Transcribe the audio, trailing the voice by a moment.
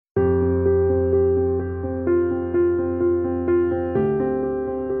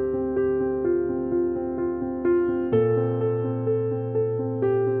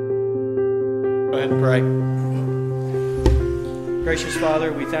ahead and pray. Gracious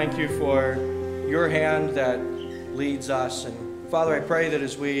Father, we thank you for your hand that leads us. And Father, I pray that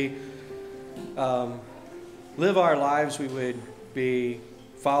as we live our lives, we would be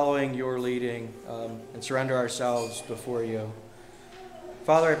following your leading and surrender ourselves before you.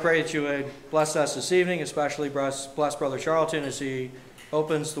 Father, I pray that you would bless us this evening, especially bless Brother Charlton as he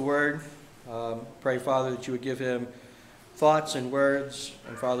opens the word. Pray, Father, that you would give him thoughts and words.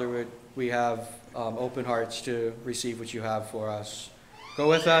 And Father, would we have open hearts to receive what you have for us. Go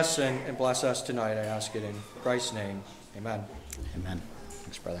with us and bless us tonight. I ask it in Christ's name. Amen. Amen.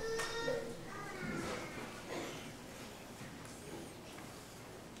 Thanks, brother.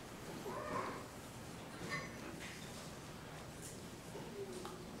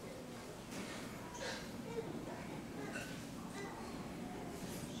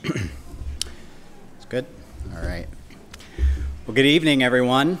 It's good? All right. Well, good evening,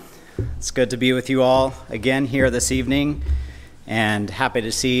 everyone. It's good to be with you all again here this evening, and happy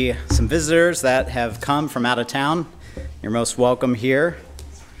to see some visitors that have come from out of town. You're most welcome here.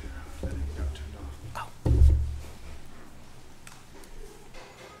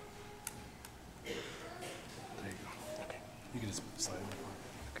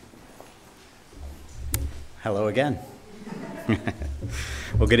 Hello again.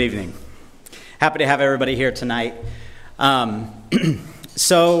 Well, good evening. Happy to have everybody here tonight.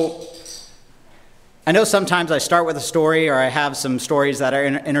 So I know sometimes I start with a story, or I have some stories that are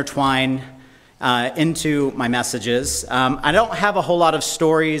intertwined into my messages. I don't have a whole lot of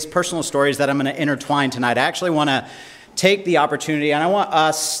stories, personal stories, that I'm going to intertwine tonight. I actually want to take the opportunity, and I want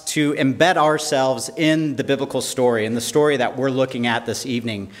us to embed ourselves in the biblical story, in the story that we're looking at this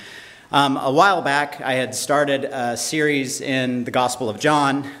evening. A while back, I had started a series in the Gospel of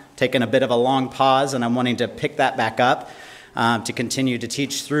John, taken a bit of a long pause, and I'm wanting to pick that back up to continue to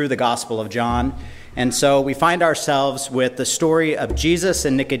teach through the Gospel of John. And so we find ourselves with the story of Jesus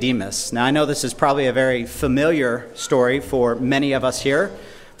and Nicodemus. Now, I know this is probably a very familiar story for many of us here.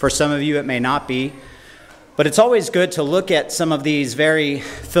 For some of you, it may not be. But it's always good to look at some of these very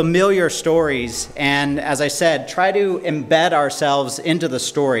familiar stories and, as I said, try to embed ourselves into the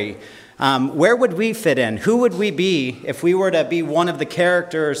story. Where would we fit in? Who would we be if we were to be one of the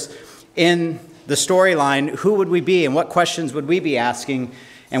characters in the storyline? Who would we be, and what questions would we be asking,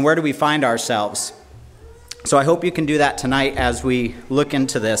 and where do we find ourselves? So I hope you can do that tonight as we look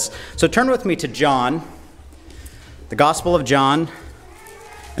into this. So turn with me to John, the Gospel of John,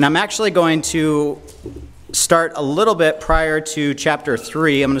 and I'm actually going to start a little bit prior to chapter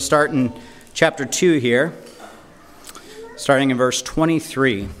 3. I'm going to start in chapter 2 here, starting in verse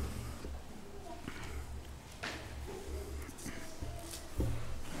 23.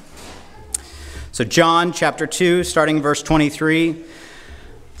 So John chapter 2, starting in verse 23,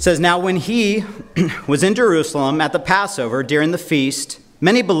 says, "Now when he was in Jerusalem at the Passover during the feast,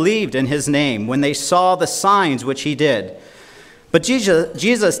 many believed in his name when they saw the signs which he did. But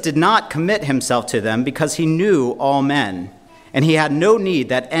Jesus did not commit himself to them because he knew all men, and he had no need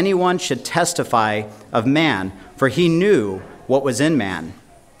that anyone should testify of man, for he knew what was in man.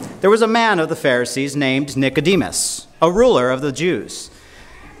 There was a man of the Pharisees named Nicodemus, a ruler of the Jews.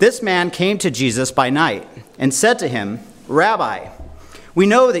 This man came to Jesus by night and said to him, 'Rabbi, we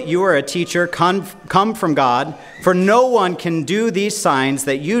know that you are a teacher come from God, for no one can do these signs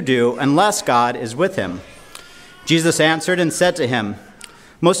that you do unless God is with him.' Jesus answered and said to him,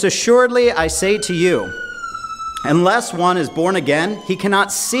 'Most assuredly I say to you, unless one is born again, he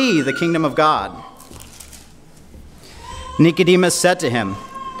cannot see the kingdom of God.' Nicodemus said to him,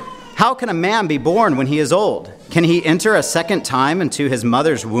 'How can a man be born when he is old? Can he enter a second time into his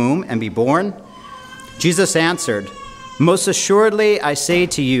mother's womb and be born?' Jesus answered, 'Most assuredly I say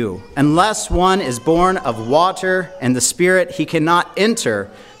to you, unless one is born of water and the Spirit, he cannot enter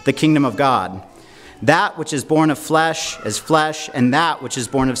the kingdom of God. That which is born of flesh is flesh, and that which is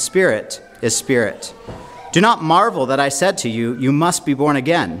born of spirit is spirit. Do not marvel that I said to you, you must be born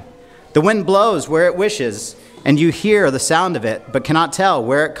again. The wind blows where it wishes, and you hear the sound of it, but cannot tell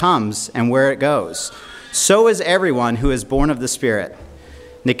where it comes and where it goes. So is everyone who is born of the Spirit.'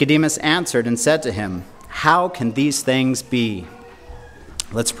 Nicodemus answered and said to him, 'How can these things be?'"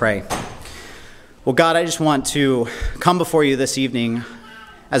 Let's pray. Well, God, I just want to come before you this evening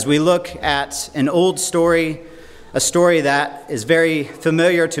as we look at an old story, a story that is very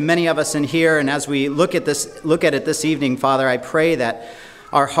familiar to many of us in here. And as we look at it this evening, Father, I pray that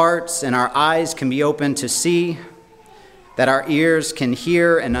our hearts and our eyes can be open to see, that our ears can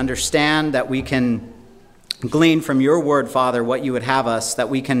hear and understand, that we can glean from your word, Father, what you would have us, that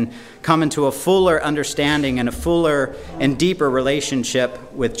we can come into a fuller understanding and a fuller and deeper relationship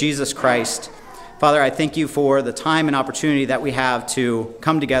with Jesus Christ. Father, I thank you for the time and opportunity that we have to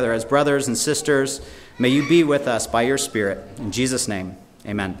come together as brothers and sisters. May you be with us by your Spirit. In Jesus' name,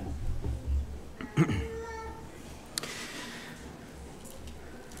 amen.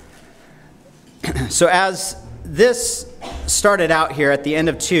 So as this started out here at the end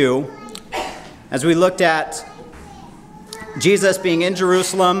of 2, as we looked at Jesus being in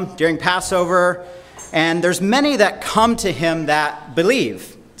Jerusalem during Passover, and there's many that come to him that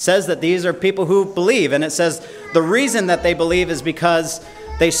believe. It says that these are people who believe, and it says the reason that they believe is because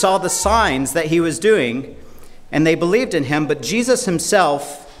they saw the signs that he was doing, and they believed in him, but Jesus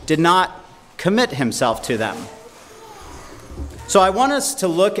himself did not commit himself to them. So I want us to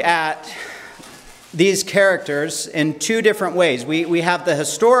look at these characters in 2 different ways. We have the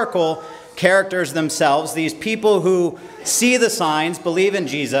historical characters themselves, these people who see the signs, believe in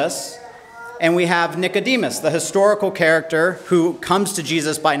Jesus, and we have Nicodemus, the historical character who comes to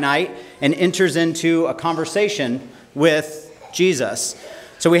Jesus by night and enters into a conversation with Jesus.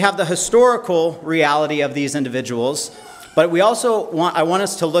 So we have the historical reality of these individuals, but I want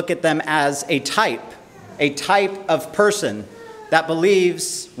us to look at them as a type of person that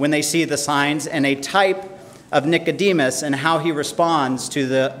believes when they see the signs, and a type of Nicodemus and how he responds to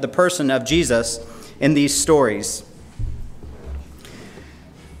the person of Jesus in these stories.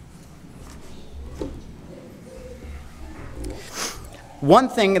 One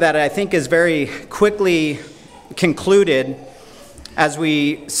thing that I think is very quickly concluded as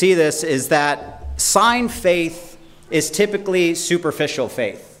we see this is that sign faith is typically superficial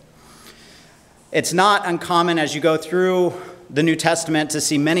faith. It's not uncommon as you go through the New Testament to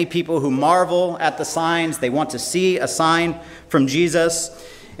see many people who marvel at the signs. They want to see a sign from Jesus.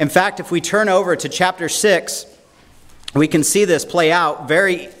 In fact, if we turn over to chapter 6, we can see this play out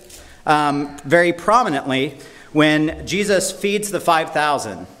very prominently when Jesus feeds the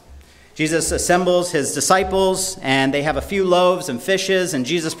 5,000. Jesus assembles his disciples, and they have a few loaves and fishes, and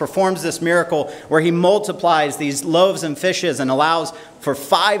Jesus performs this miracle where he multiplies these loaves and fishes and allows for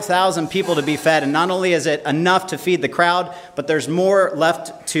 5,000 people to be fed. And not only is it enough to feed the crowd, but there's more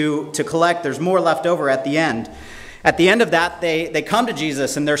left to collect. There's more left over at the end. At the end of that, they come to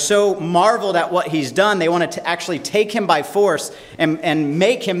Jesus, and they're so marveled at what he's done, they want to actually take him by force and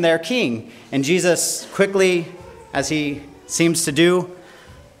make him their king. And Jesus quickly, as he seems to do,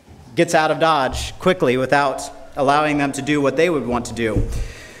 gets out of Dodge quickly without allowing them to do what they would want to do.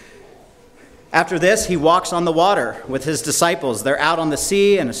 After this, he walks on the water with his disciples. They're out on the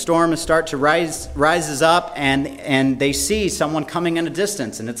sea, and a storm rises up, and they see someone coming in a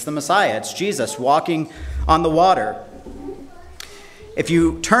distance, and it's the Messiah. It's Jesus walking on the water. If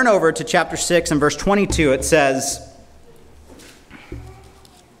you turn over to chapter 6 and verse 22, it says,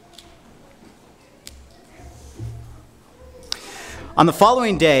 "On the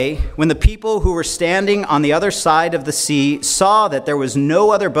following day, when the people who were standing on the other side of the sea saw that there was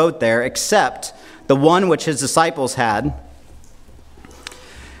no other boat there except the one which his disciples had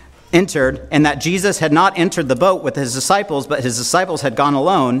entered, and that Jesus had not entered the boat with his disciples, but his disciples had gone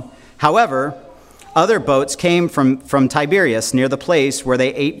alone. However, other boats came from Tiberias near the place where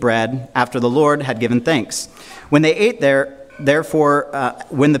they ate bread after the Lord had given thanks. When they ate there,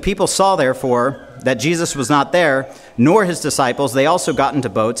 when the people saw, therefore, that Jesus was not there, nor his disciples, they also got into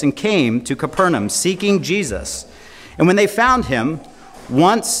boats and came to Capernaum, seeking Jesus. And when they found him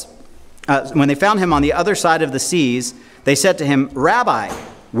on the other side of the seas, they said to him, 'Rabbi,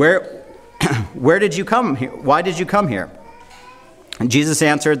 where did you come here? Why did you come here?' And Jesus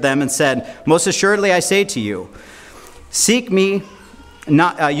answered them and said, 'Most assuredly I say to you, you seek me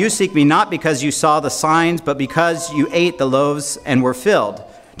not because you saw the signs, but because you ate the loaves and were filled.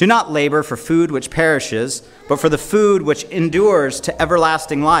 Do not labor for food which perishes, but for the food which endures to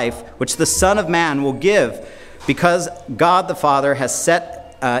everlasting life, which the Son of Man will give, because God the Father has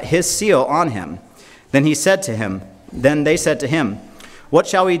set his seal on him.' Then they said to him, 'What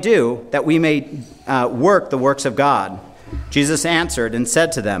shall we do that we may work the works of God?' Jesus answered and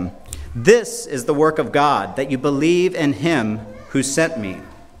said to them, 'This is the work of God, that you believe in him who sent me.'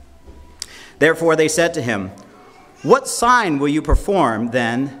 Therefore they said to him, 'What sign will you perform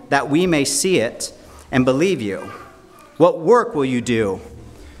then, that we may see it and believe you? What work will you do?'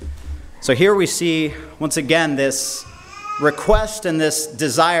 So here we see, once again, this request and this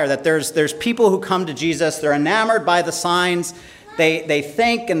desire that there's people who come to Jesus. They're enamored by the signs. They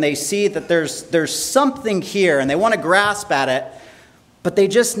think and they see that there's something here, and they want to grasp at it, but they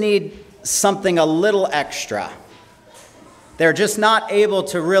just need something a little extra. They're just not able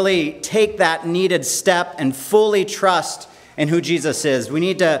to really take that needed step and fully trust in who Jesus is. We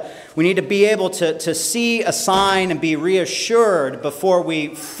need to be able to see a sign and be reassured before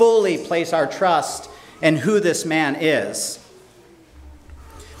we fully place our trust in who this man is.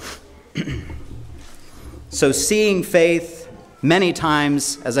 So seeing faith, many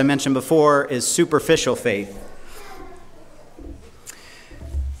times, as I mentioned before, is superficial faith.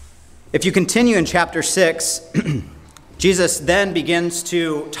 If you continue in chapter 6, Jesus then begins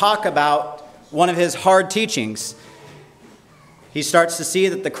to talk about one of his hard teachings. He starts to see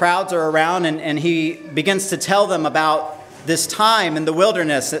that the crowds are around, and he begins to tell them about this time in the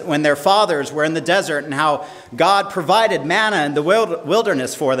wilderness when their fathers were in the desert and how God provided manna in the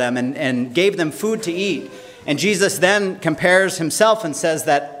wilderness for them and gave them food to eat. And Jesus then compares himself and says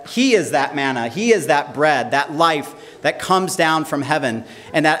that he is that manna, he is that bread, that life that comes down from heaven,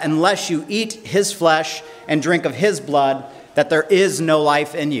 and that unless you eat his flesh and drink of his blood, that there is no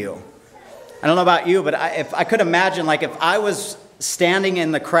life in you. I don't know about you, but if I could imagine, like if I was standing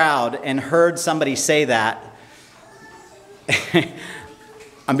in the crowd and heard somebody say that,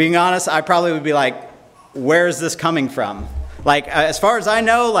 I'm being honest, I probably would be like, where is this coming from? Like, as far as I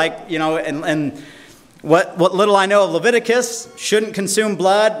know, and what little I know of Leviticus, shouldn't consume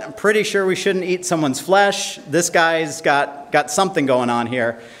blood. I'm pretty sure we shouldn't eat someone's flesh. This guy's got something going on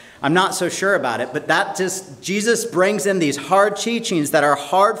here. I'm not so sure about it, but Jesus brings in these hard teachings that are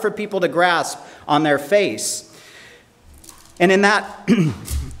hard for people to grasp on their face. And in that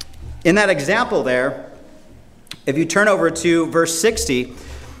example there, if you turn over to verse 60, it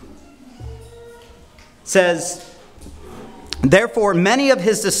says, "Therefore many of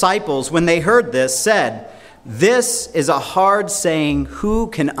his disciples, when they heard this, said, 'This is a hard saying, who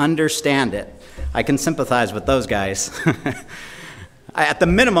can understand it?'" I can sympathize with those guys. At the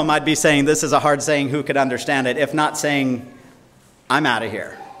minimum, I'd be saying, this is a hard saying, who could understand it, if not saying, I'm out of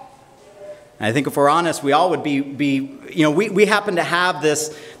here. And I think if we're honest, we all would we happen to have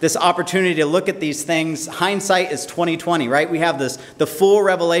this opportunity to look at these things. Hindsight is 20/20, right? We have the full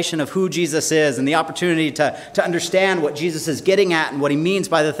revelation of who Jesus is and the opportunity to understand what Jesus is getting at and what he means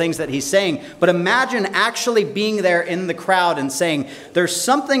by the things that he's saying. But imagine actually being there in the crowd and saying, there's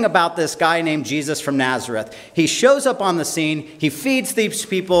something about this guy named Jesus from Nazareth. He shows up on the scene. He feeds these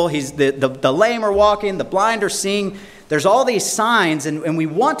people. The lame are walking. The blind are seeing. There's all these signs, and we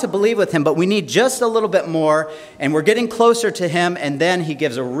want to believe with him, but we need just a little bit more, and we're getting closer to him, and then he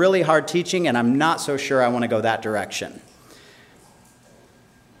gives a really hard teaching, and I'm not so sure I want to go that direction.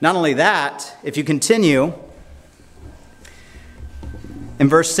 Not only that, if you continue, in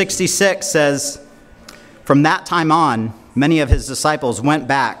verse 66 says, "From that time on, many of his disciples went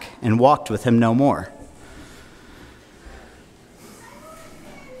back and walked with him no more."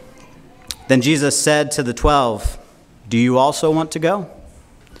 Then Jesus said to the 12, "Do you also want to go?"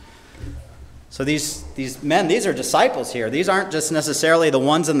 So these men, these are disciples here. These aren't just necessarily the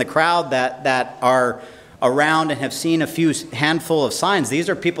ones in the crowd that are around and have seen a few handful of signs. These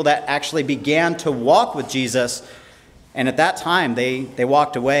are people that actually began to walk with Jesus. And at that time, they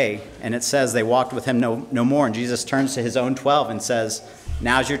walked away. And it says they walked with him no more. And Jesus turns to his own 12 and says,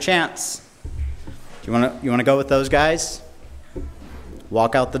 "Now's your chance. You want to go with those guys?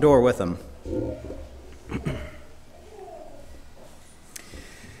 Walk out the door with them."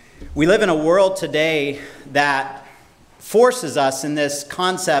 We live in a world today that forces us in this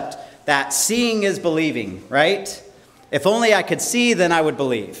concept that seeing is believing, right? If only I could see, then I would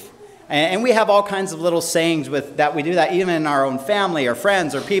believe. And we have all kinds of little sayings that we do that even in our own family or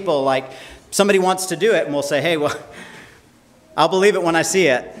friends or people. Like somebody wants to do it and we'll say, "Hey, well, I'll believe it when I see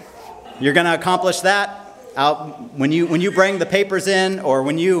it. You're going to accomplish that? When you bring the papers in or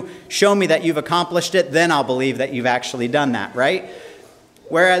when you show me that you've accomplished it, then I'll believe that you've actually done that," right?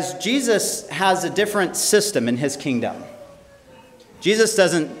 Whereas Jesus has a different system in his kingdom. Jesus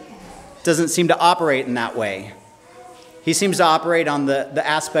doesn't seem to operate in that way. He seems to operate on the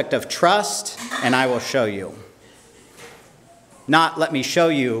aspect of trust, and I will show you. Not let me show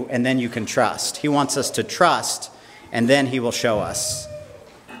you, and then you can trust. He wants us to trust, and then he will show us.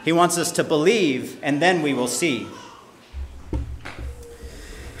 He wants us to believe, and then we will see.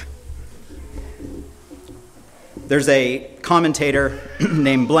 There's a commentator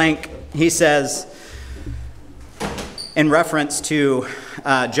named Blank. He says, in reference to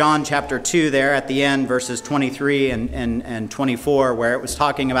John chapter 2 there at the end, verses 23 and 24, where it was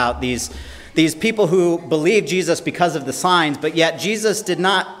talking about these people who believed Jesus because of the signs, but yet Jesus did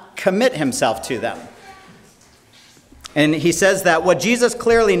not commit himself to them. And he says that what Jesus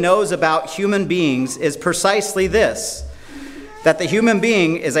clearly knows about human beings is precisely this, that the human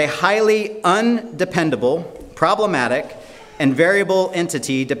being is a highly undependable, problematic, and variable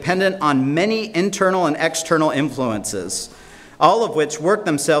entity dependent on many internal and external influences. all of which work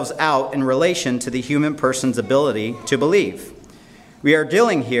themselves out in relation to the human person's ability to believe. We are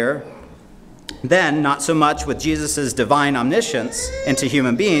dealing here, then, not so much with Jesus' divine omniscience into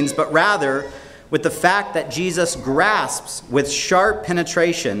human beings, but rather with the fact that Jesus grasps with sharp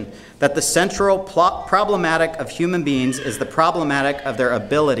penetration that the central problematic of human beings is the problematic of their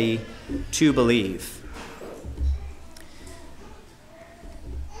ability to believe.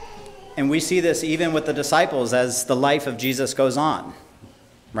 And we see this even with the disciples as the life of Jesus goes on,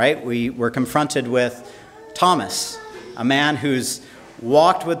 right? We're confronted with Thomas, a man who's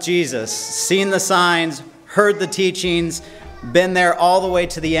walked with Jesus, seen the signs, heard the teachings, been there all the way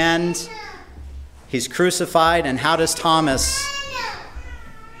to the end. He's crucified, and how does Thomas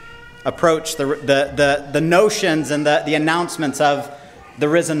approach the notions and the announcements of the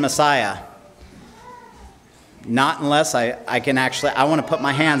risen Messiah? Not unless I want to put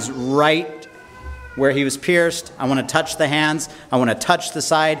my hands right where he was pierced. I want to touch the hands. I want to touch the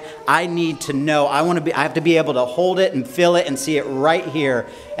side. I need to know. I have to be able to hold it and feel it and see it right here,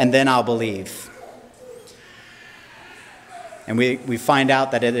 and then I'll believe. And we find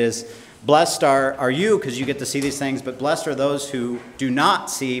out that it is, blessed are you because you get to see these things, but blessed are those who do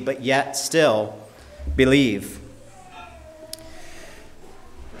not see but yet still believe.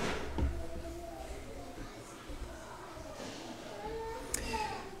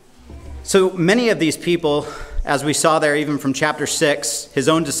 So many of these people, as we saw there even from chapter 6, his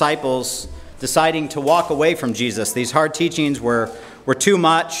own disciples deciding to walk away from Jesus. These hard teachings were too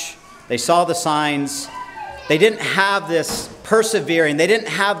much. They saw the signs. They didn't have this persevering. They didn't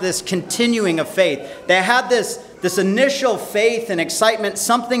have this continuing of faith. They had this initial faith and excitement,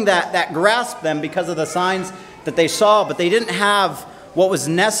 something that grasped them because of the signs that they saw, but they didn't have what was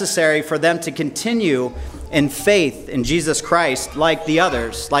necessary for them to continue in faith in Jesus Christ like the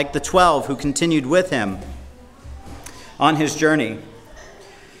others, like the 12 who continued with him on his journey.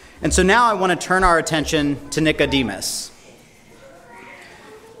 And so now I want to turn our attention to Nicodemus.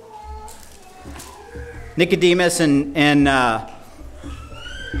 Nicodemus in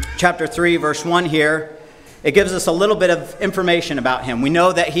chapter 3, verse 1 here, it gives us a little bit of information about him. We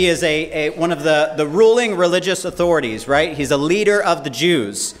know that he is one of the ruling religious authorities, right? He's a leader of the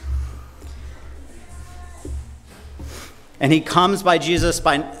Jews. And he comes by Jesus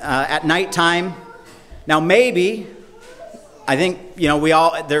at nighttime. Now maybe, I think,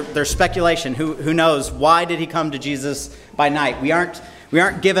 there's speculation. Who knows? Why did he come to Jesus by night? We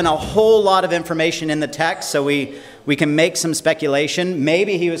aren't given a whole lot of information in the text, so we can make some speculation.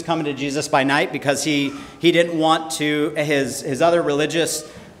 Maybe he was coming to Jesus by night because he didn't want his other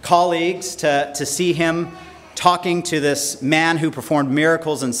religious colleagues to see him talking to this man who performed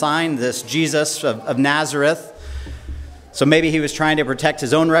miracles and signs, this Jesus of Nazareth. So maybe he was trying to protect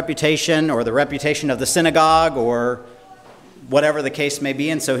his own reputation or the reputation of the synagogue or whatever the case may be.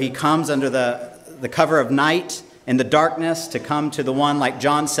 And so he comes under the cover of night in the darkness to come to the one, like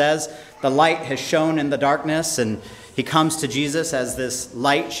John says, the light has shone in the darkness, and he comes to Jesus as this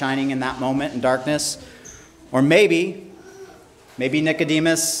light shining in that moment in darkness. Or maybe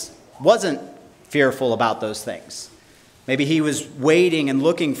Nicodemus wasn't fearful about those things. Maybe he was waiting and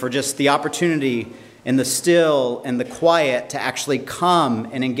looking for just the opportunity in the still and the quiet to actually come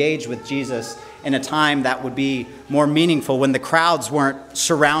and engage with Jesus in a time that would be more meaningful, when the crowds weren't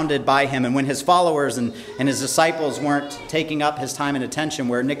surrounded by him and when his followers and his disciples weren't taking up his time and attention,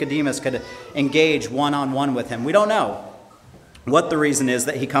 where Nicodemus could engage one-on-one with him. We don't know what the reason is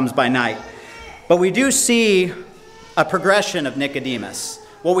that he comes by night. But we do see a progression of Nicodemus.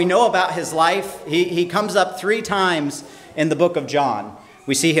 What we know about his life, he comes up 3 times in the book of John.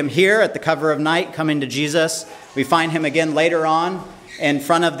 We see him here at the cover of night coming to Jesus. We find him again later on in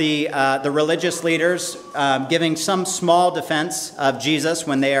front of the religious leaders, giving some small defense of Jesus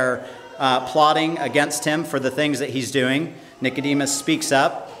when they are plotting against him for the things that he's doing. Nicodemus speaks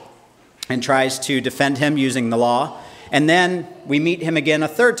up and tries to defend him using the law. And then we meet him again a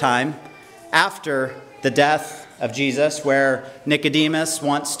 3rd time after the death of Jesus, where Nicodemus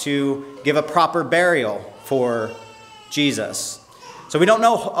wants to give a proper burial for Jesus. So we don't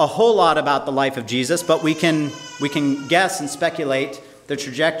know a whole lot about the life of Jesus, but we can guess and speculate the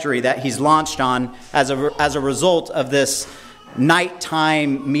trajectory that he's launched on as a result of this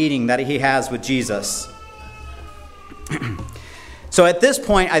nighttime meeting that he has with Jesus. So at this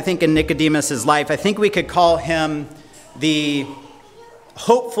point, I think in Nicodemus' life, I think we could call him the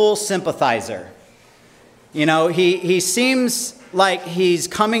hopeful sympathizer. He seems like he's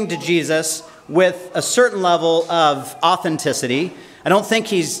coming to Jesus with a certain level of authenticity, I don't think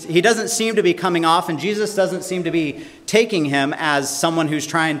he doesn't seem to be coming off, and Jesus doesn't seem to be taking him as someone who's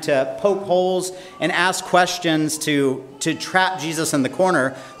trying to poke holes and ask questions to trap Jesus in the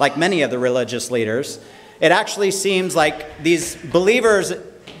corner like many of the religious leaders. It actually seems like these believers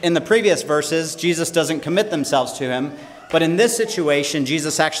in the previous verses, Jesus doesn't commit themselves to him. But in this situation,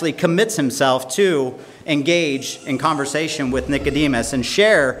 Jesus actually commits himself to engage in conversation with Nicodemus and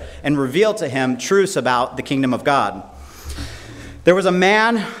share and reveal to him truths about the kingdom of God. There was a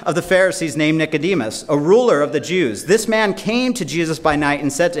man of the Pharisees named Nicodemus, a ruler of the Jews. This man came to Jesus by night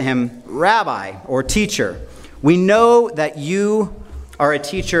and said to him, "Rabbi," or teacher, "we know that you are a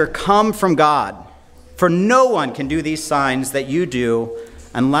teacher come from God, for no one can do these signs that you do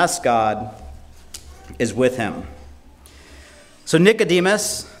unless God is with him." So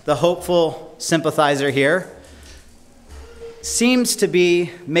Nicodemus, the hopeful sympathizer here, seems to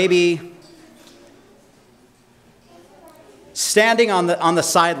be maybe standing on the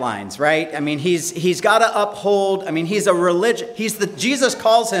sidelines, right? I mean, he's got to uphold. I mean, he's a religion. Jesus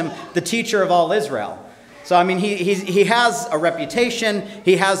calls him the teacher of all Israel. So I mean, he has a reputation.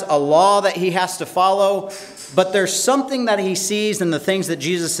 He has a law that he has to follow. But there's something that he sees in the things that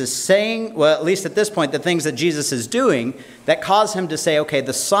Jesus is saying. Well, at least at this point, the things that Jesus is doing that cause him to say, "Okay,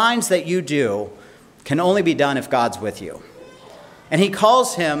 the signs that you do can only be done if God's with you." And he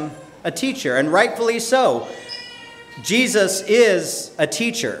calls him a teacher, and rightfully so. Jesus is a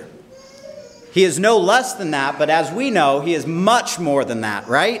teacher. He is no less than that, but as we know, he is much more than that,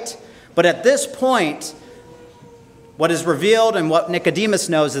 right? But at this point, what is revealed and what Nicodemus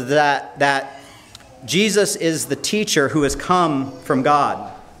knows is that Jesus is the teacher who has come from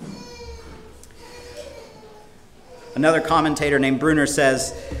God. Another commentator named Bruner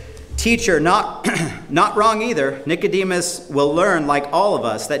says, "Teacher, not wrong either. Nicodemus will learn, like all of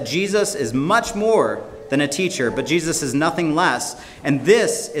us, that Jesus is much more than a teacher, but Jesus is nothing less, and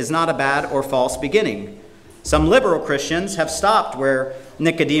this is not a bad or false beginning." Some liberal Christians have stopped where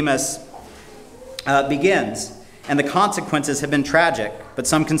Nicodemus begins, and the consequences have been tragic. But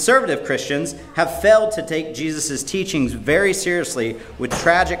some conservative Christians have failed to take Jesus' teachings very seriously, with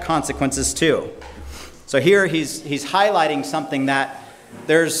tragic consequences too. So here he's highlighting something that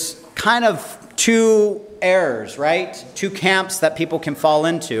there's kind of two errors, right? Two camps that people can fall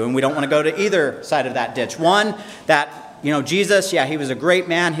into, and we don't want to go to either side of that ditch. One, that, Jesus, he was a great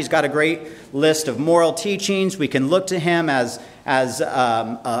man. He's got a great list of moral teachings. We can look to him as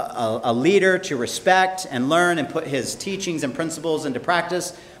a leader to respect and learn and put his teachings and principles into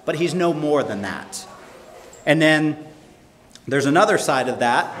practice, but he's no more than that. And then there's another side of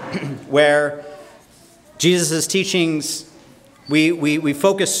that where Jesus' teachings, we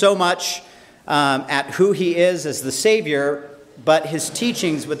focus so much at who he is as the Savior, but his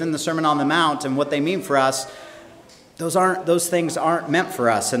teachings within the Sermon on the Mount and what they mean for us, those things aren't meant for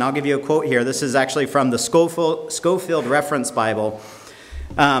us. And I'll give you a quote here. This is actually from the Schofield Reference Bible.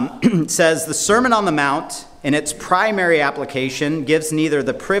 It says, "The Sermon on the Mount, in its primary application, gives neither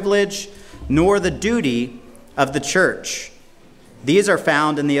the privilege nor the duty of the church. These are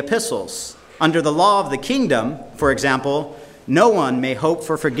found in the epistles. Under the law of the kingdom, for example, no one may hope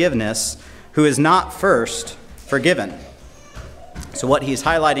for forgiveness who is not first forgiven." So what he's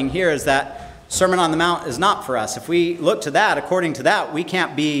highlighting here is that Sermon on the Mount is not for us. If we look to that, according to that, we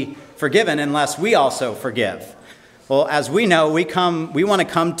can't be forgiven unless we also forgive. Well, as we know, we want to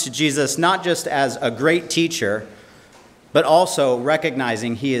come to Jesus not just as a great teacher, but also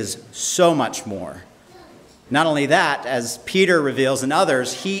recognizing he is so much more. Not only that, as Peter reveals and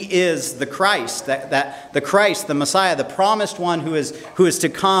others, he is the Christ, that the Christ, the Messiah, the promised one who is to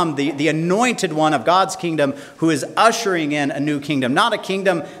come, the anointed one of God's kingdom, who is ushering in a new kingdom. Not a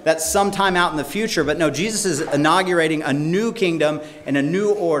kingdom that's sometime out in the future, but no, Jesus is inaugurating a new kingdom and a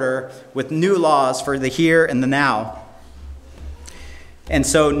new order with new laws for the here and the now. And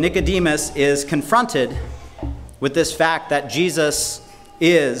so Nicodemus is confronted with this fact that Jesus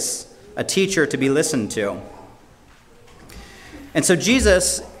is a teacher to be listened to. And so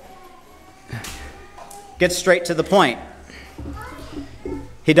Jesus gets straight to the point.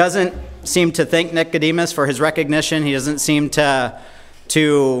 He doesn't seem to thank Nicodemus for his recognition. He doesn't seem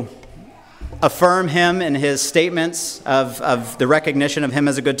to affirm him in his statements of the recognition of him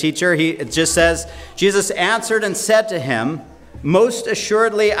as a good teacher. It just says, Jesus answered and said to him, "Most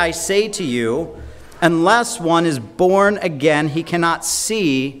assuredly I say to you, unless one is born again, he cannot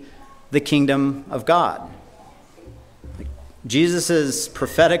see the kingdom of God." Jesus'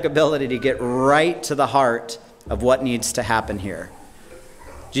 prophetic ability to get right to the heart of what needs to happen here.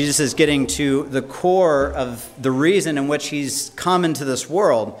 Jesus is getting to the core of the reason in which he's come into this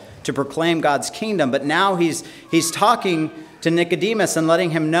world to proclaim God's kingdom. But now he's talking to Nicodemus and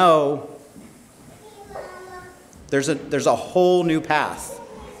letting him know there's a whole new path.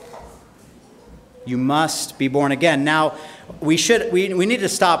 You must be born again. Now, we need to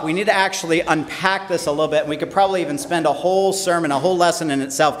stop. We need to actually unpack this a little bit. We could probably even spend a whole sermon, a whole lesson in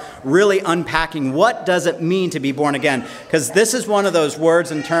itself, really unpacking what does it mean to be born again. Because this is one of those words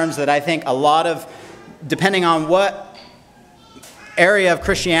and terms that I think a lot of, depending on what area of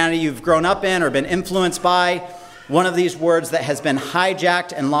Christianity you've grown up in or been influenced by, one of these words that has been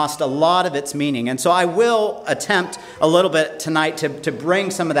hijacked and lost a lot of its meaning. And so I will attempt a little bit tonight to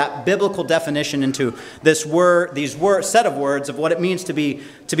bring some of that biblical definition into this set of words of what it means to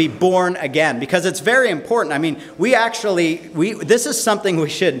be born again, because it's very important. I mean, this is something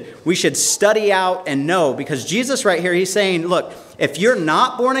we should study out and know, because Jesus right here, he's saying, look, if you're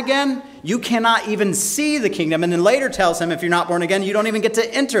not born again, you cannot even see the kingdom. And then later tells him, if you're not born again, you don't even get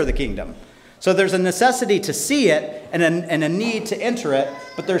to enter the kingdom. So there's a necessity to see it and a need to enter it,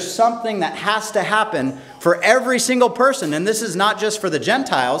 but there's something that has to happen for every single person. And this is not just for the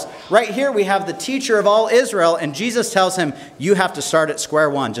Gentiles. Right here we have the teacher of all Israel, and Jesus tells him, you have to start at square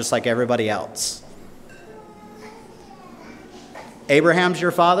one, just like everybody else. Abraham's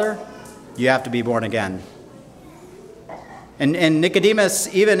your father, you have to be born again. And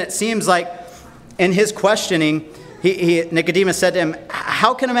Nicodemus, even it seems like in his questioning, Nicodemus said to him,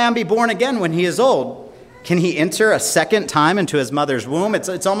 how can a man be born again when he is old? Can he enter a second time into his mother's womb?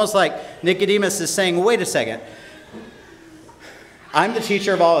 It's almost like Nicodemus is saying, wait a second. I'm the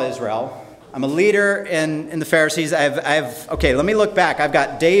teacher of all Israel. I'm a leader in the Pharisees. Okay, let me look back. I've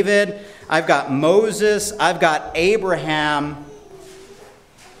got David. I've got Moses. I've got Abraham.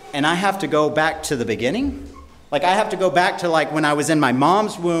 And I have to go back to the beginning? Like I have to go back to like when I was in my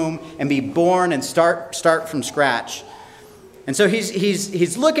mom's womb and be born and start from scratch. And so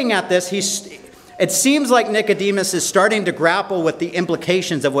he's looking at this. It seems like Nicodemus is starting to grapple with the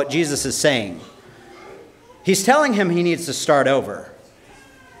implications of what Jesus is saying. He's telling him he needs to start over.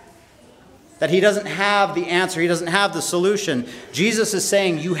 That he doesn't have the answer. He doesn't have the solution. Jesus is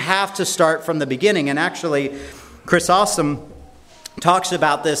saying you have to start from the beginning. And actually, Chrysostom talks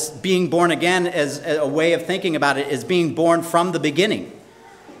about this being born again as a way of thinking about it is being born from the beginning.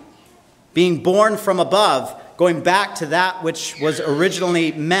 Being born from above, going back to that which was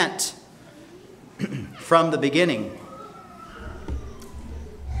originally meant from the beginning.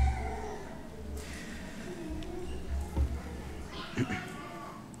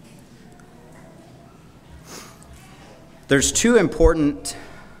 There's two important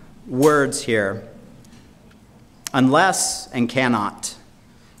words here. Unless and cannot.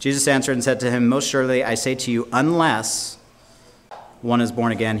 Jesus answered and said to him, most surely I say to you, unless one is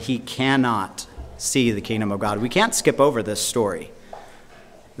born again, he cannot see the kingdom of God. We can't skip over this story.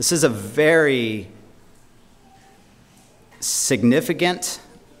 This is a very significant,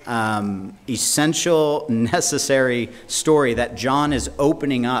 essential, necessary story that John is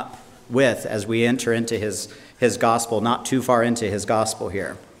opening up with as we enter into his gospel, not too far into his gospel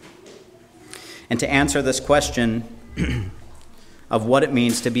here. And to answer this question of what it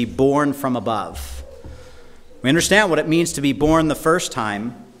means to be born from above. We understand what it means to be born the first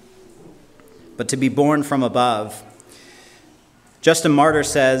time, but to be born from above. Justin Martyr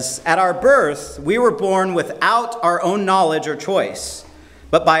says, at our birth, we were born without our own knowledge or choice,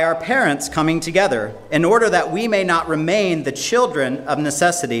 but by our parents coming together, in order that we may not remain the children of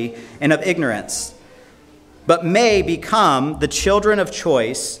necessity and of ignorance, but may become the children of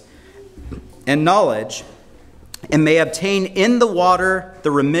choice and knowledge, and may obtain in the water the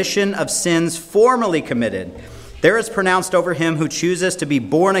remission of sins formerly committed. There is pronounced over him who chooses to be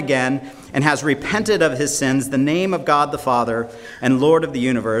born again and has repented of his sins the name of God the Father and Lord of the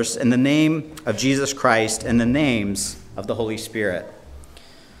universe, and the name of Jesus Christ, and the names of the Holy Spirit.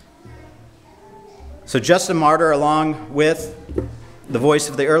 So Justin Martyr, along with the voice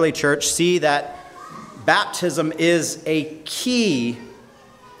of the early church, see that baptism is a key,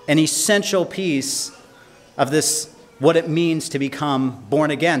 an essential piece of this, what it means to become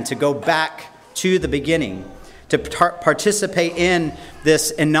born again, to go back to the beginning, to participate in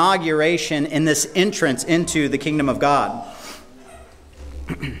this inauguration, in this entrance into the kingdom of God.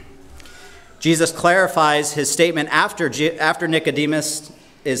 Jesus clarifies his statement after Nicodemus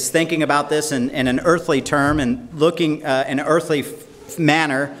is thinking about this in an earthly term and looking in an earthly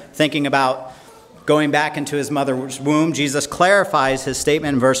manner, thinking about going back into his mother's womb. Jesus clarifies his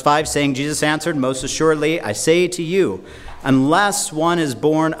statement in verse 5, saying, Jesus answered, most assuredly, I say to you, unless one is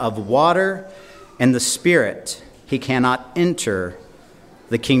born of water and the Spirit, he cannot enter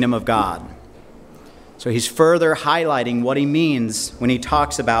the kingdom of God. So he's further highlighting what he means when he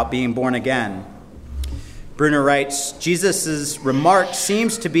talks about being born again. Bruner writes, Jesus' remark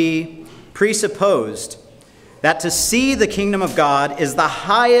seems to be presupposed that to see the kingdom of God is the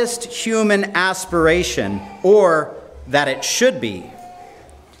highest human aspiration, or that it should be.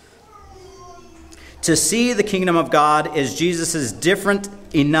 To see the kingdom of God is Jesus' different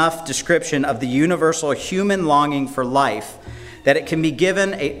enough description of the universal human longing for life that it can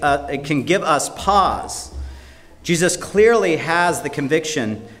give us pause. Jesus clearly has the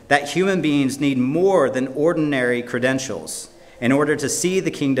conviction that human beings need more than ordinary credentials in order to see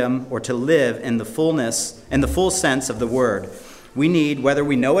the kingdom or to live in the full sense of the word. We need, whether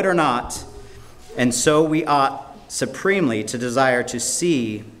we know it or not, and so we ought supremely to desire to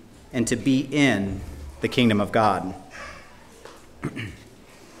see and to be in the kingdom of God.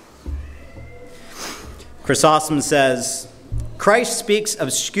 Chrysostom says, Christ speaks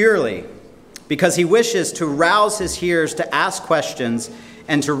obscurely because he wishes to rouse his hearers to ask questions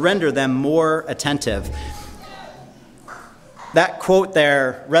and to render them more attentive. That quote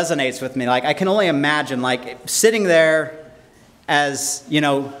there resonates with me. Like, I can only imagine, like, sitting there as,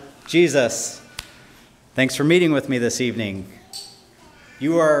 Jesus, thanks for meeting with me this evening.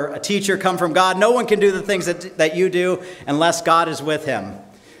 You are a teacher come from God. No one can do the things that you do unless God is with him.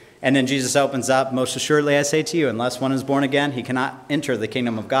 And then Jesus opens up, most assuredly I say to you, unless one is born again, he cannot enter the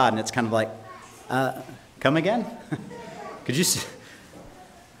kingdom of God. And it's kind of like, come again?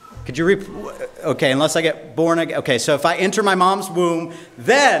 Okay, unless I get born again. Okay, so if I enter my mom's womb,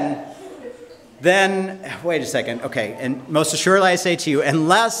 then, wait a second. Okay, and most assuredly I say to you,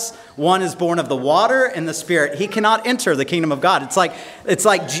 unless one is born of the water and the Spirit, he cannot enter the kingdom of God. It's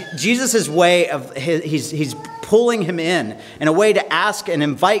like Jesus' way of, he's pulling him in a way to ask and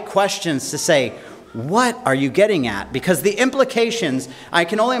invite questions to say, what are you getting at? Because the implications, I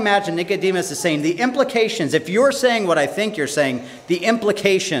can only imagine Nicodemus is saying, the implications, if you're saying what I think you're saying, the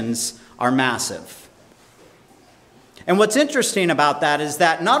implications are massive. And what's interesting about that is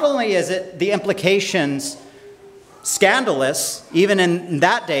that not only is it the implications scandalous, even in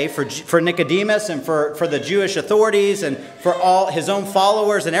that day for Nicodemus and for the Jewish authorities and for all his own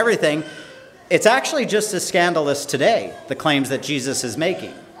followers and everything, it's actually just as scandalous today, the claims that Jesus is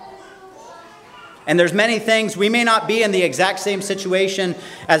making. And there's many things, we may not be in the exact same situation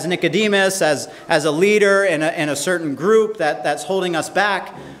as Nicodemus, as a leader in a certain group that's holding us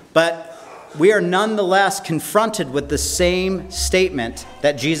back, but we are nonetheless confronted with the same statement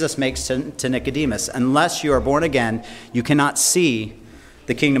that Jesus makes to Nicodemus. Unless you are born again, you cannot see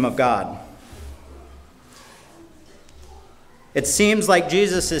the kingdom of God. It seems like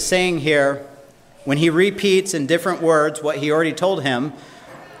Jesus is saying here, when he repeats in different words what he already told him,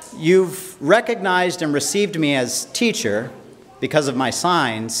 you've recognized and received me as teacher because of my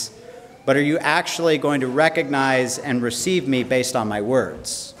signs, but are you actually going to recognize and receive me based on my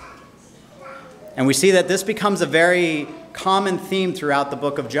words? And we see that this becomes a very common theme throughout the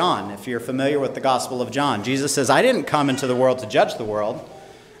book of John. If you're familiar with the Gospel of John, Jesus says, I didn't come into the world to judge the world.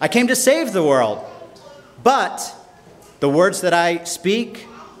 I came to save the world. But the words that I speak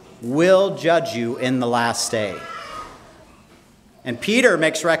will judge you in the last day. And Peter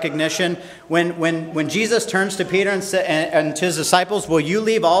makes recognition when Jesus turns to Peter and to his disciples, will you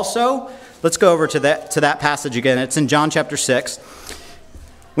leave also? Let's go over to that passage again. It's in John chapter 6.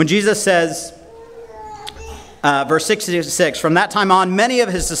 When Jesus says, verse 66, from that time on, many of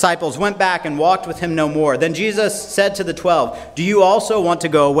his disciples went back and walked with him no more. Then Jesus said to the 12, do you also want to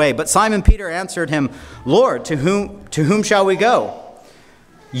go away? But Simon Peter answered him, Lord, to whom shall we go?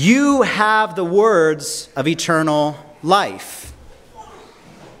 You have the words of eternal life.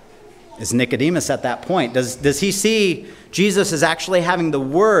 Is Nicodemus at that point? Does he see Jesus as actually having the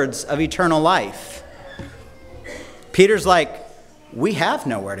words of eternal life? Peter's like, we have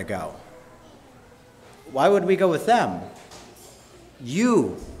nowhere to go. Why would we go with them?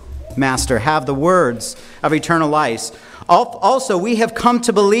 You, Master, have the words of eternal life. Also, we have come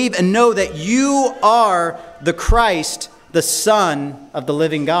to believe and know that you are the Christ, the Son of the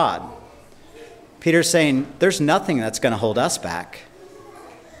living God. Peter's saying, there's nothing that's going to hold us back.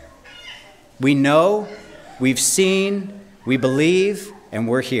 We know, we've seen, we believe, and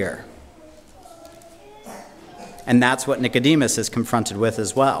we're here. And that's what Nicodemus is confronted with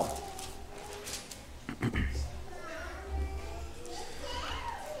as well.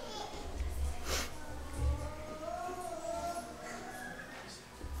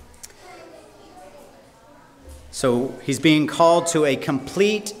 So he's being called to a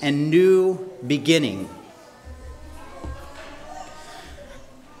complete and new beginning.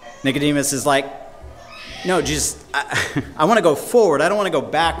 Nicodemus is like, no, Jesus, I want to go forward. I don't want to go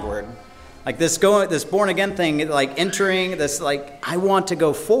backward. Like this born again thing, like entering this, like I want to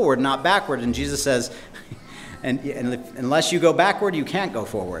go forward, not backward. And Jesus says, And unless you go backward, you can't go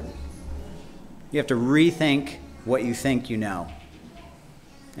forward. You have to rethink what you think you know.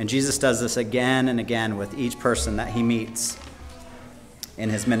 And Jesus does this again and again with each person that he meets in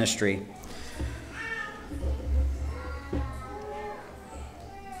his ministry.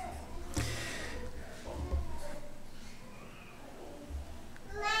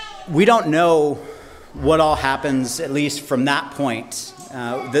 We don't know what all happens, at least from that point.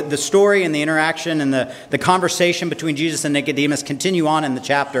 The story and the interaction and the conversation between Jesus and Nicodemus continue on in the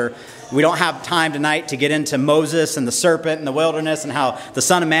chapter. We don't have time tonight to get into Moses and the serpent in the wilderness and how the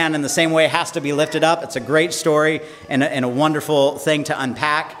Son of Man in the same way has to be lifted up. It's a great story and a wonderful thing to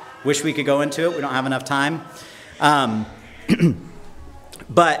unpack. Wish we could go into it. We don't have enough time.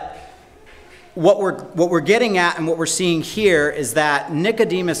 But what we're getting at and what we're seeing here is that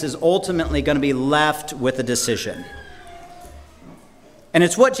Nicodemus is ultimately going to be left with a decision. And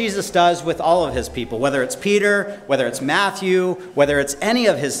it's what Jesus does with all of his people, whether it's Peter, whether it's Matthew, whether it's any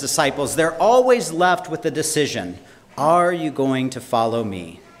of his disciples, they're always left with the decision. Are you going to follow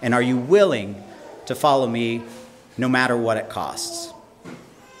me? And are you willing to follow me no matter what it costs?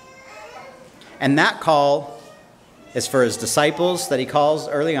 And that call is for his disciples that he calls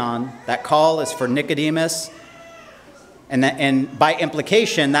early on. That call is for Nicodemus. And by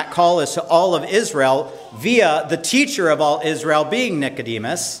implication, that call is to all of Israel via the teacher of all Israel being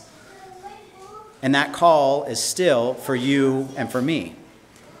Nicodemus. And that call is still for you and for me.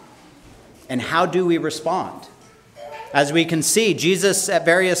 And how do we respond? As we can see, Jesus at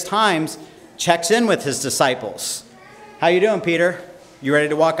various times checks in with his disciples. How you doing, Peter? You ready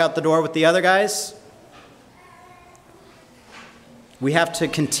to walk out the door with the other guys? We have to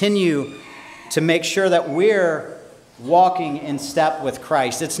continue to make sure that we're walking in step with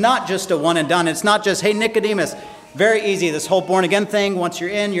Christ. It's not just a one and done. It's not just, hey, Nicodemus, very easy. This whole born again thing, once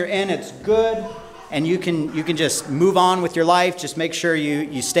you're in, it's good. And you can just move on with your life. Just make sure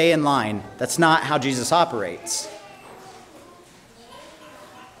you stay in line. That's not how Jesus operates.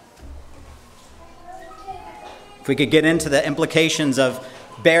 If we could get into the implications of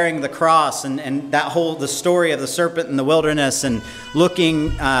bearing the cross and that the story of the serpent in the wilderness and looking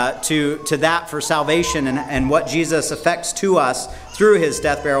to that for salvation and what Jesus affects to us through his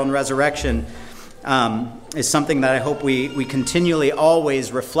death, burial, and resurrection is something that I hope we continually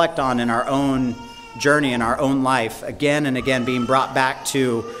always reflect on in our own journey, in our own life, again and again being brought back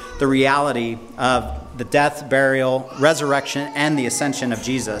to the reality of the death, burial, resurrection, and the ascension of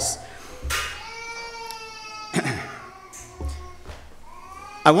Jesus.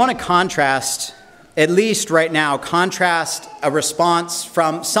 I want to contrast, at least right now, a response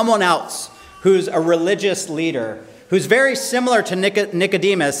from someone else who's a religious leader, who's very similar to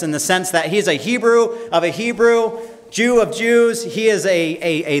Nicodemus in the sense that he's a Hebrew of a Hebrew, Jew of Jews. He is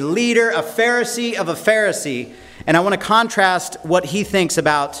a leader, a Pharisee of a Pharisee. And I want to contrast what he thinks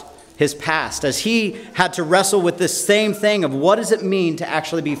about his past as he had to wrestle with this same thing of what does it mean to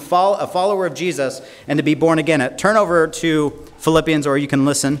actually be a follower of Jesus and to be born again. Turn over to Philippians, or you can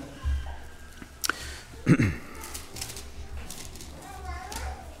listen.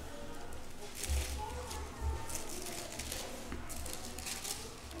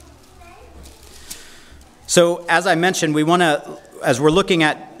 So, as I mentioned, we want to, as we're looking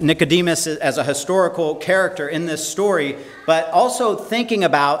at Nicodemus as a historical character in this story, but also thinking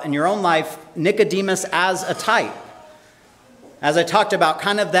about, in your own life, Nicodemus as a type. As I talked about,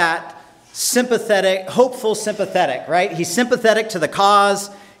 kind of that sympathetic, hopeful sympathetic, right? He's sympathetic to the cause.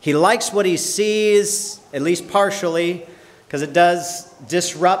 He likes what he sees, at least partially, because it does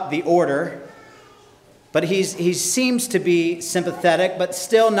disrupt the order. But he seems to be sympathetic, but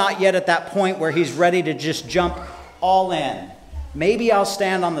still not yet at that point where he's ready to just jump all in. Maybe I'll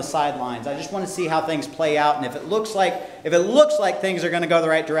stand on the sidelines. I just want to see how things play out. And if it looks like things are going to go the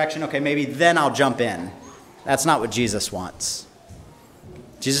right direction, okay, maybe then I'll jump in. That's not what Jesus wants.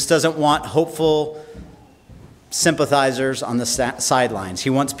 Jesus doesn't want hopeful sympathizers on the sidelines. He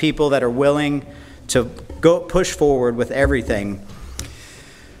wants people that are willing to go push forward with everything.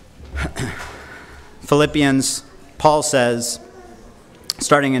 Philippians, Paul says,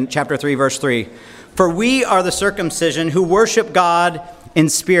 starting in chapter 3, verse 3, "For we are the circumcision who worship God in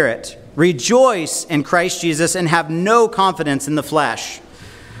spirit, rejoice in Christ Jesus, and have no confidence in the flesh.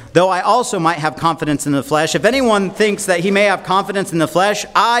 Though I also might have confidence in the flesh. If anyone thinks that he may have confidence in the flesh,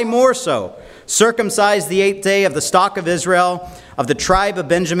 I more so. Circumcised the 8th day, of the stock of Israel, of the tribe of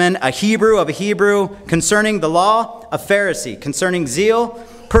Benjamin, a Hebrew of a Hebrew, concerning the law, a Pharisee, concerning zeal,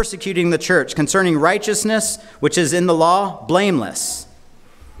 persecuting the church, concerning righteousness, which is in the law, blameless."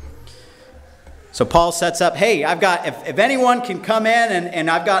 So Paul sets up, hey, I've got, if anyone can come in and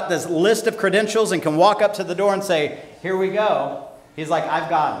I've got this list of credentials and can walk up to the door and say, here we go. He's like, I've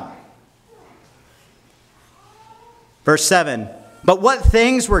got them. Verse 7, but what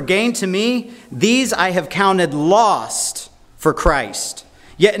things were gained to me, these I have counted lost for Christ.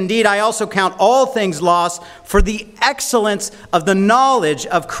 Yet indeed I also count all things lost for the excellence of the knowledge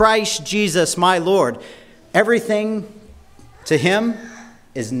of Christ Jesus my Lord. Everything to him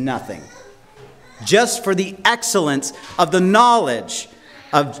is nothing. Just for the excellence of the knowledge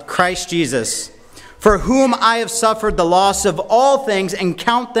of Christ Jesus, for whom I have suffered the loss of all things and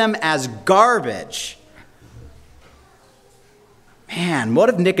count them as garbage. Man, what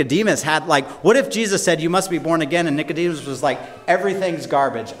if Nicodemus had what if Jesus said, you must be born again, and Nicodemus was like, everything's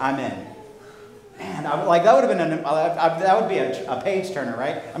garbage, I'm in. Man, that would have been that would be a page turner,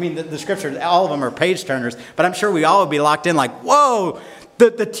 right? I mean, the scriptures, all of them are page turners, but I'm sure we all would be locked in like, whoa,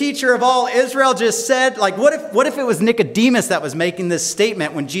 the teacher of all Israel just said, what if it was Nicodemus that was making this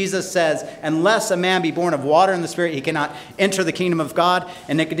statement when Jesus says, unless a man be born of water and the Spirit, he cannot enter the kingdom of God.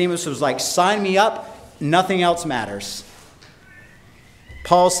 And Nicodemus was like, sign me up, nothing else matters.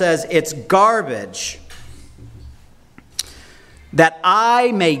 Paul says, it's garbage that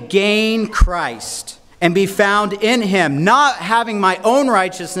I may gain Christ and be found in him, not having my own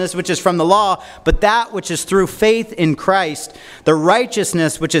righteousness, which is from the law, but that which is through faith in Christ, the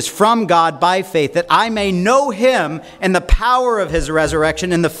righteousness which is from God by faith, that I may know him and the power of his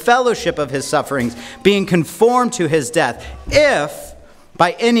resurrection and the fellowship of his sufferings, being conformed to his death, if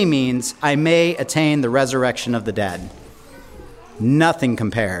by any means I may attain the resurrection of the dead. Nothing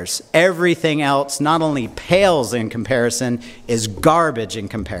compares. Everything else not only pales in comparison, is garbage in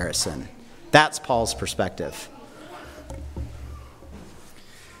comparison. That's Paul's perspective.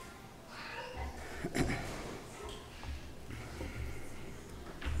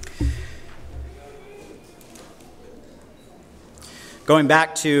 Going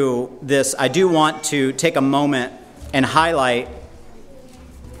back to this, I do want to take a moment and highlight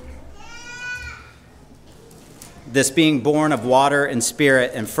this being born of water and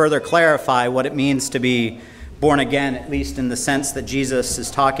spirit, and further clarify what it means to be born again, at least in the sense that Jesus is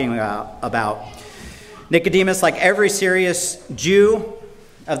talking about. Nicodemus, like every serious Jew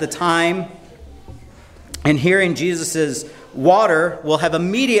of the time, and hearing Jesus' water, will have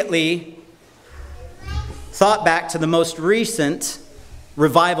immediately thought back to the most recent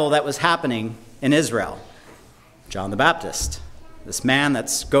revival that was happening in Israel. John the Baptist, this man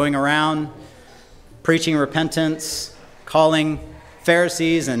that's going around preaching repentance, calling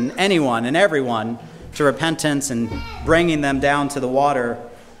Pharisees and anyone and everyone to repentance and bringing them down to the water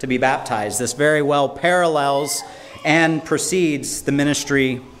to be baptized. This very well parallels and precedes the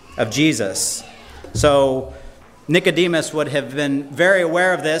ministry of Jesus. So Nicodemus would have been very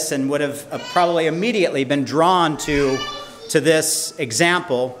aware of this and would have probably immediately been drawn to this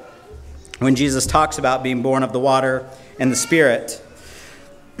example when Jesus talks about being born of the water and the Spirit.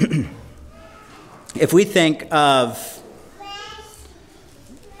 If we think of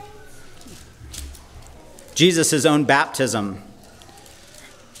Jesus' own baptism,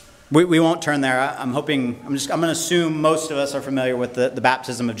 we won't turn there. I'm going to assume most of us are familiar with the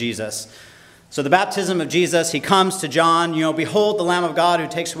baptism of Jesus. So the baptism of Jesus, he comes to John, behold the Lamb of God who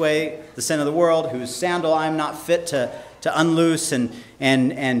takes away the sin of the world, whose sandal I am not fit to unloose.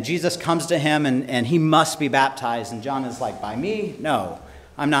 And Jesus comes to him and he must be baptized. And John is like, by me? No.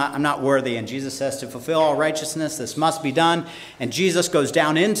 I'm not worthy. And Jesus says, to fulfill all righteousness, this must be done. And Jesus goes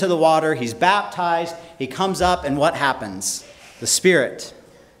down into the water. He's baptized. He comes up, and what happens? The Spirit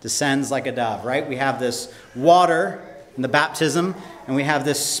descends like a dove, right? We have this water in the baptism, and we have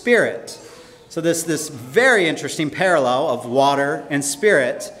this Spirit. So this very interesting parallel of water and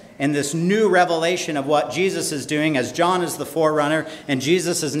Spirit, and this new revelation of what Jesus is doing as John is the forerunner, and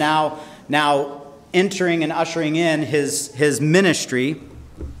Jesus is now entering and ushering in his ministry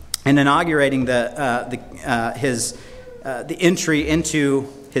and inaugurating the entry into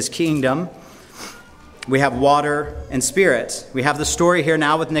his kingdom. We have water and Spirit. We have the story here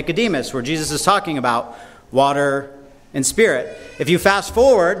now with Nicodemus, where Jesus is talking about water and Spirit. If you fast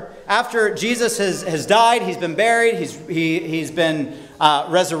forward, after Jesus has died, he's been buried, he's been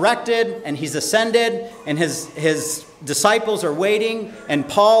resurrected, and he's ascended, and his disciples are waiting, and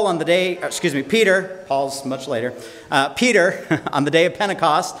Peter, Paul's much later, Peter, on the day of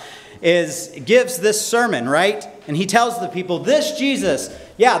Pentecost, gives this sermon, right? And he tells the people, this Jesus,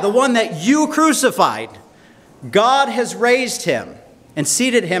 the one that you crucified, God has raised him and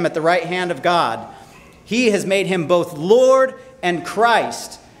seated him at the right hand of God. He has made him both Lord and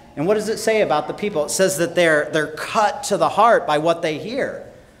Christ. And what does it say about the people? It says that they're cut to the heart by what they hear.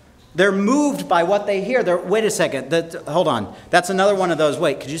 They're moved by what they hear. Wait a second. Hold on. That's another one of those.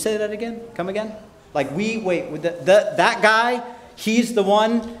 Wait, could you say that again? Come again? Like that guy, he's the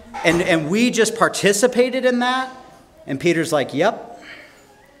one, and we just participated in that? And Peter's like, yep.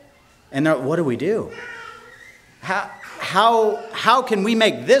 And what do we do? How can we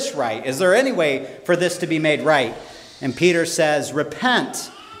make this right? Is there any way for this to be made right? And Peter says,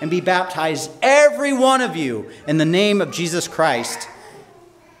 repent and be baptized, every one of you, in the name of Jesus Christ,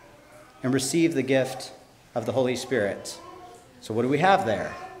 and receive the gift of the Holy Spirit. So what do we have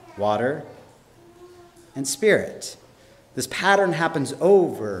there? Water and Spirit. This pattern happens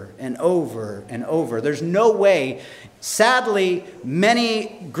over and over and over. There's no way. Sadly,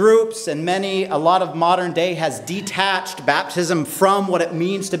 many groups and a lot of modern day has detached baptism from what it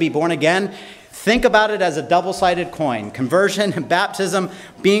means to be born again. Think about it as a double-sided coin. Conversion and baptism,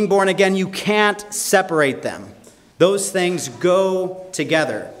 being born again, you can't separate them. Those things go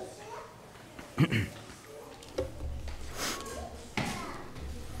together.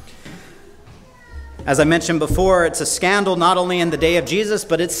 As I mentioned before, it's a scandal not only in the day of Jesus,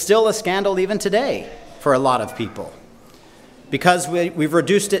 but it's still a scandal even today for a lot of people. Because we've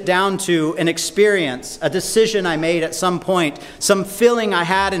reduced it down to an experience, a decision I made at some point, some feeling I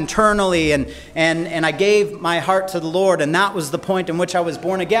had internally, and I gave my heart to the Lord, and that was the point in which I was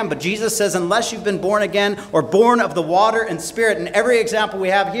born again. But Jesus says, unless you've been born again or born of the water and Spirit, and every example we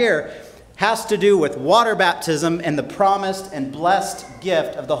have here has to do with water baptism and the promised and blessed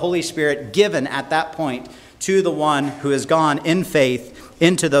gift of the Holy Spirit given at that point to the one who has gone in faith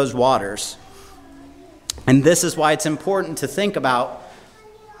into those waters. And this is why it's important to think about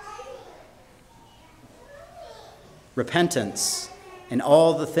repentance and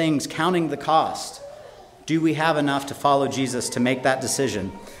all the things, counting the cost. Do we have enough to follow Jesus to make that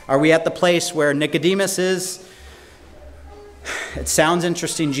decision? Are we at the place where Nicodemus is? It sounds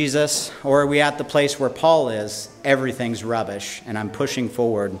interesting, Jesus. Or are we at the place where Paul is? Everything's rubbish, and I'm pushing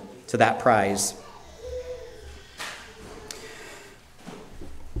forward to that prize.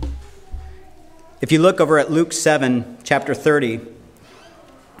 If you look over at Luke 7, chapter 30,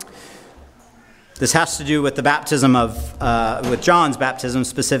 this has to do with the baptism with John's baptism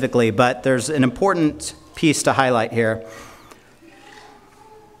specifically, but there's an important piece to highlight here.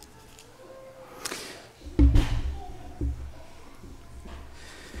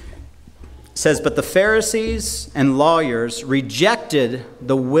 It says, but the Pharisees and lawyers rejected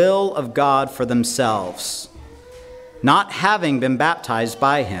the will of God for themselves, not having been baptized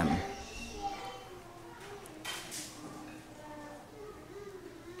by him.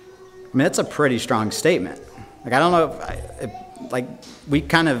 I mean, that's a pretty strong statement. Like, I don't know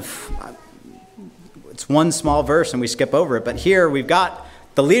it's one small verse and we skip over it. But here we've got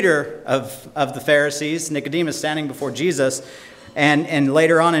the leader of the Pharisees, Nicodemus, standing before Jesus. And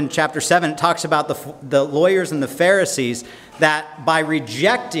later on in chapter 7, it talks about the lawyers and the Pharisees that by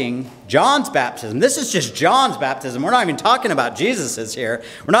rejecting John's baptism, this is just John's baptism. We're not even talking about Jesus's here.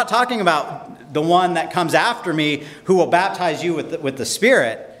 We're not talking about the one that comes after me who will baptize you with the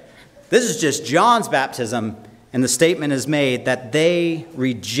Spirit. This is just John's baptism, and the statement is made that they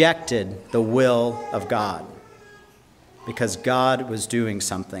rejected the will of God because God was doing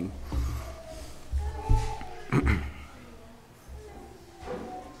something. I'm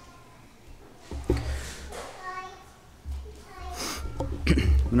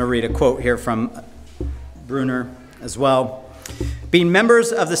going to read a quote here from Bruner as well. Being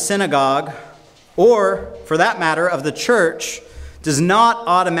members of the synagogue, or for that matter, of the church, does not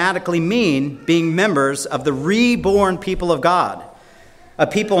automatically mean being members of the reborn people of God. A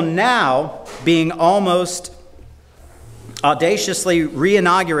people now being almost audaciously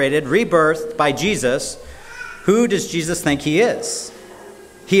reinaugurated, rebirthed by Jesus. Who does Jesus think he is?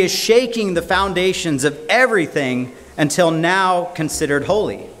 He is shaking the foundations of everything until now considered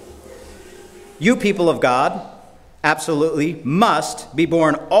holy. You people of God absolutely must be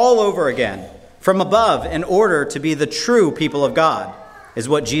born all over again from above in order to be the true people of God, is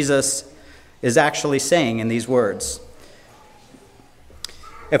what Jesus is actually saying in these words.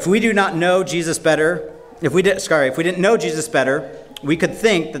 If we didn't know Jesus better, we could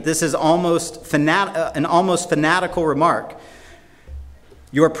think that this is an almost fanatical remark.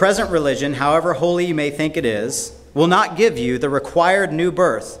 Your present religion, however holy you may think it is, will not give you the required new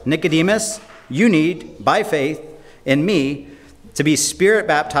birth. Nicodemus, you need, by faith in me, to be Spirit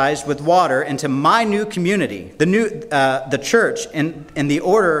baptized with water into my new community, the church, in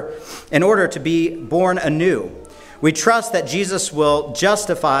order to be born anew. We trust that Jesus will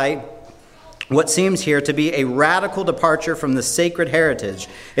justify what seems here to be a radical departure from the sacred heritage.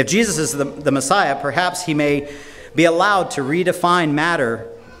 If Jesus is the Messiah, perhaps he may be allowed to redefine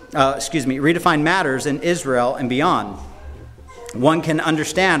redefine matters in Israel and beyond. One can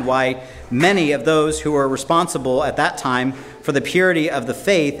understand why many of those who were responsible at that time for the purity of the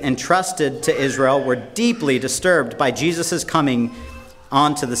faith entrusted to Israel were deeply disturbed by Jesus' coming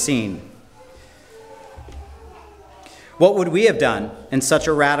onto the scene. What would we have done in such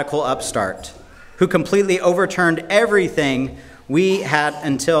a radical upstart who completely overturned everything we had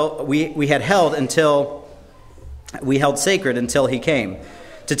held sacred until he came?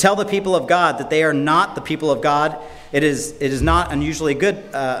 To tell the people of God that they are not the people of God, it is not unusually good.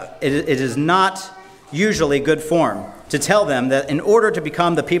 It is not usually good form to tell them that in order to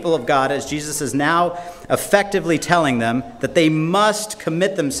become the people of God, as Jesus is now effectively telling them that they must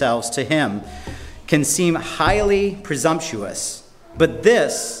commit themselves to him, can seem highly presumptuous. But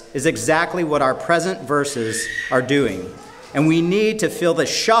this is exactly what our present verses are doing. And we need to feel the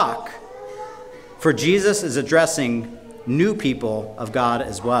shock, for Jesus is addressing new people of God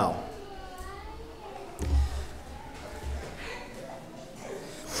as well.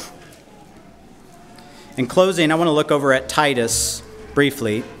 In closing, I want to look over at Titus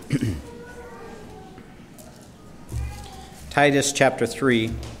briefly. Titus chapter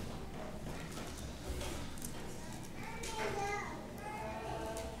 3.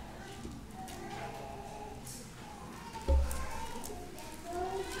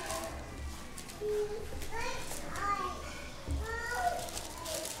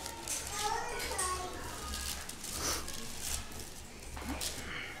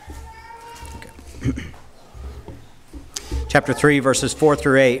 Chapter 3, verses 4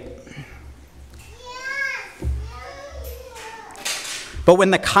 through 8. But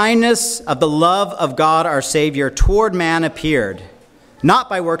when the kindness of the love of God our Savior toward man appeared, not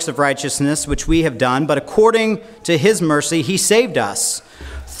by works of righteousness which we have done, but according to his mercy he saved us,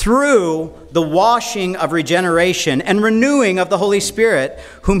 through the washing of regeneration and renewing of the Holy Spirit,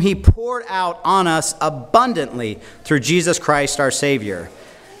 whom he poured out on us abundantly through Jesus Christ our Savior,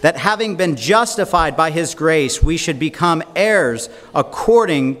 that having been justified by his grace, we should become heirs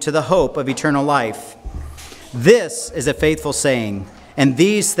according to the hope of eternal life. This is a faithful saying, and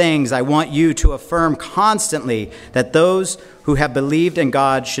these things I want you to affirm constantly, that those who have believed in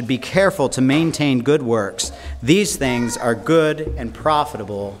God should be careful to maintain good works. These things are good and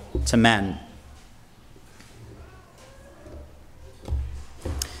profitable to men.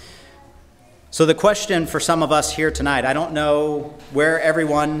 So the question for some of us here tonight, I don't know where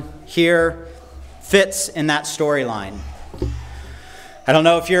everyone here fits in that storyline. I don't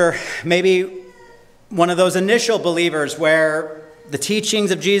know if you're maybe one of those initial believers where the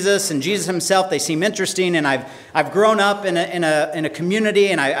teachings of Jesus and Jesus himself, they seem interesting, and I've grown up in a community,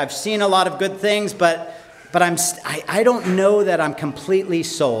 and I've seen a lot of good things, but I don't know that I'm completely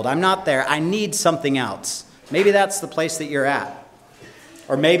sold. I'm not there. I need something else. Maybe that's the place that you're at.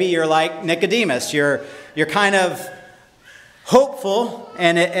 Or maybe you're like Nicodemus. You're kind of hopeful,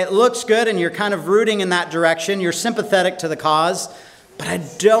 and it looks good, and you're kind of rooting in that direction. You're sympathetic to the cause, but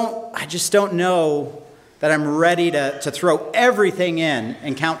I just don't know that I'm ready to throw everything in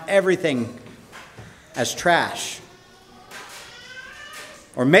and count everything as trash.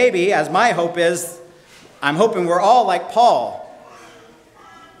 Or maybe, as my hope is, I'm hoping we're all like Paul,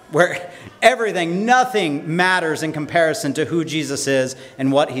 where nothing matters in comparison to who Jesus is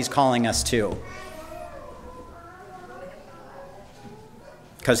and what he's calling us to.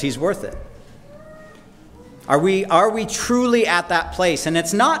 Because he's worth it. Are we truly at that place? And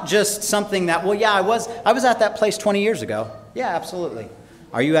it's not just something that, well, yeah, I was at that place 20 years ago. Yeah, absolutely.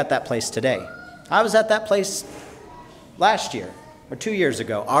 Are you at that place today? I was at that place last year or 2 years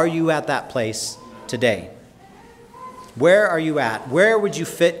ago. Are you at that place today? Where are you at? Where would you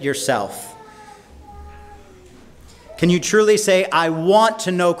fit yourself? Can you truly say, I want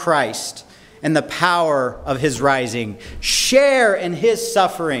to know Christ and the power of his rising, share in his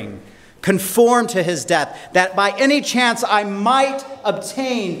suffering, conform to his death, that by any chance I might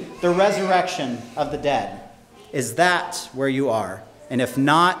obtain the resurrection of the dead? Is that where you are? And if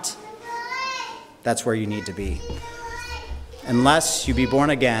not, that's where you need to be. Unless you be born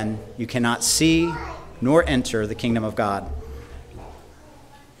again, you cannot see nor enter the kingdom of God.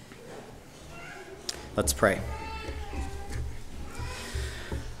 Let's pray.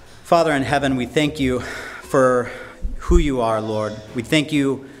 Father in heaven, we thank you for who you are, Lord. We thank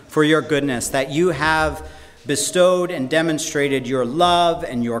you for your goodness, that you have bestowed and demonstrated your love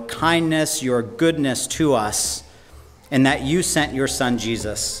and your kindness, your goodness to us, and that you sent your son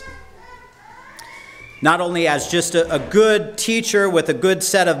Jesus. Not only as just a good teacher with a good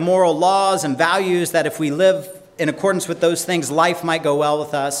set of moral laws and values that if we live in accordance with those things, life might go well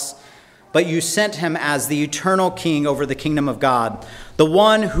with us, but you sent him as the eternal king over the kingdom of God, the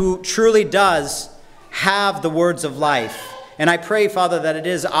one who truly does have the words of life. And I pray, Father, that it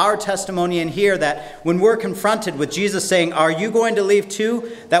is our testimony in here that when we're confronted with Jesus saying, "Are you going to leave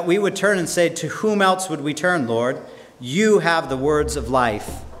too?" that we would turn and say, "To whom else would we turn, Lord? You have the words of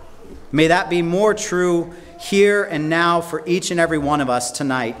life." May that be more true here and now for each and every one of us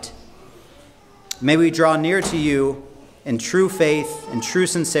tonight. May we draw near to you in true faith and true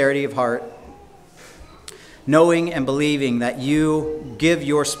sincerity of heart, knowing and believing that you give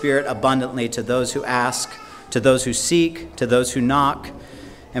your Spirit abundantly to those who ask, to those who seek, to those who knock.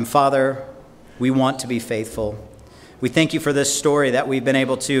 And Father, we want to be faithful. We thank you for this story that we've been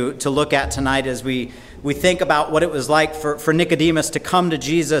able to look at tonight as we think about what it was like for Nicodemus to come to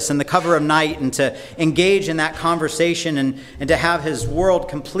Jesus in the cover of night and to engage in that conversation and to have his world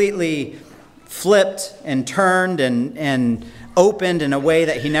completely flipped and turned and opened in a way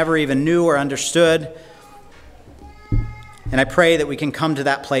that he never even knew or understood. And I pray that we can come to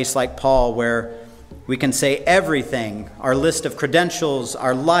that place like Paul where we can say everything, our list of credentials,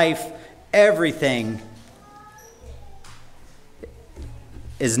 our life, everything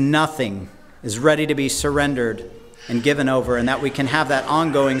is nothing, is ready to be surrendered and given over, and that we can have that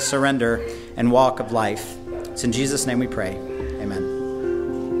ongoing surrender and walk of life. It's in Jesus' name we pray.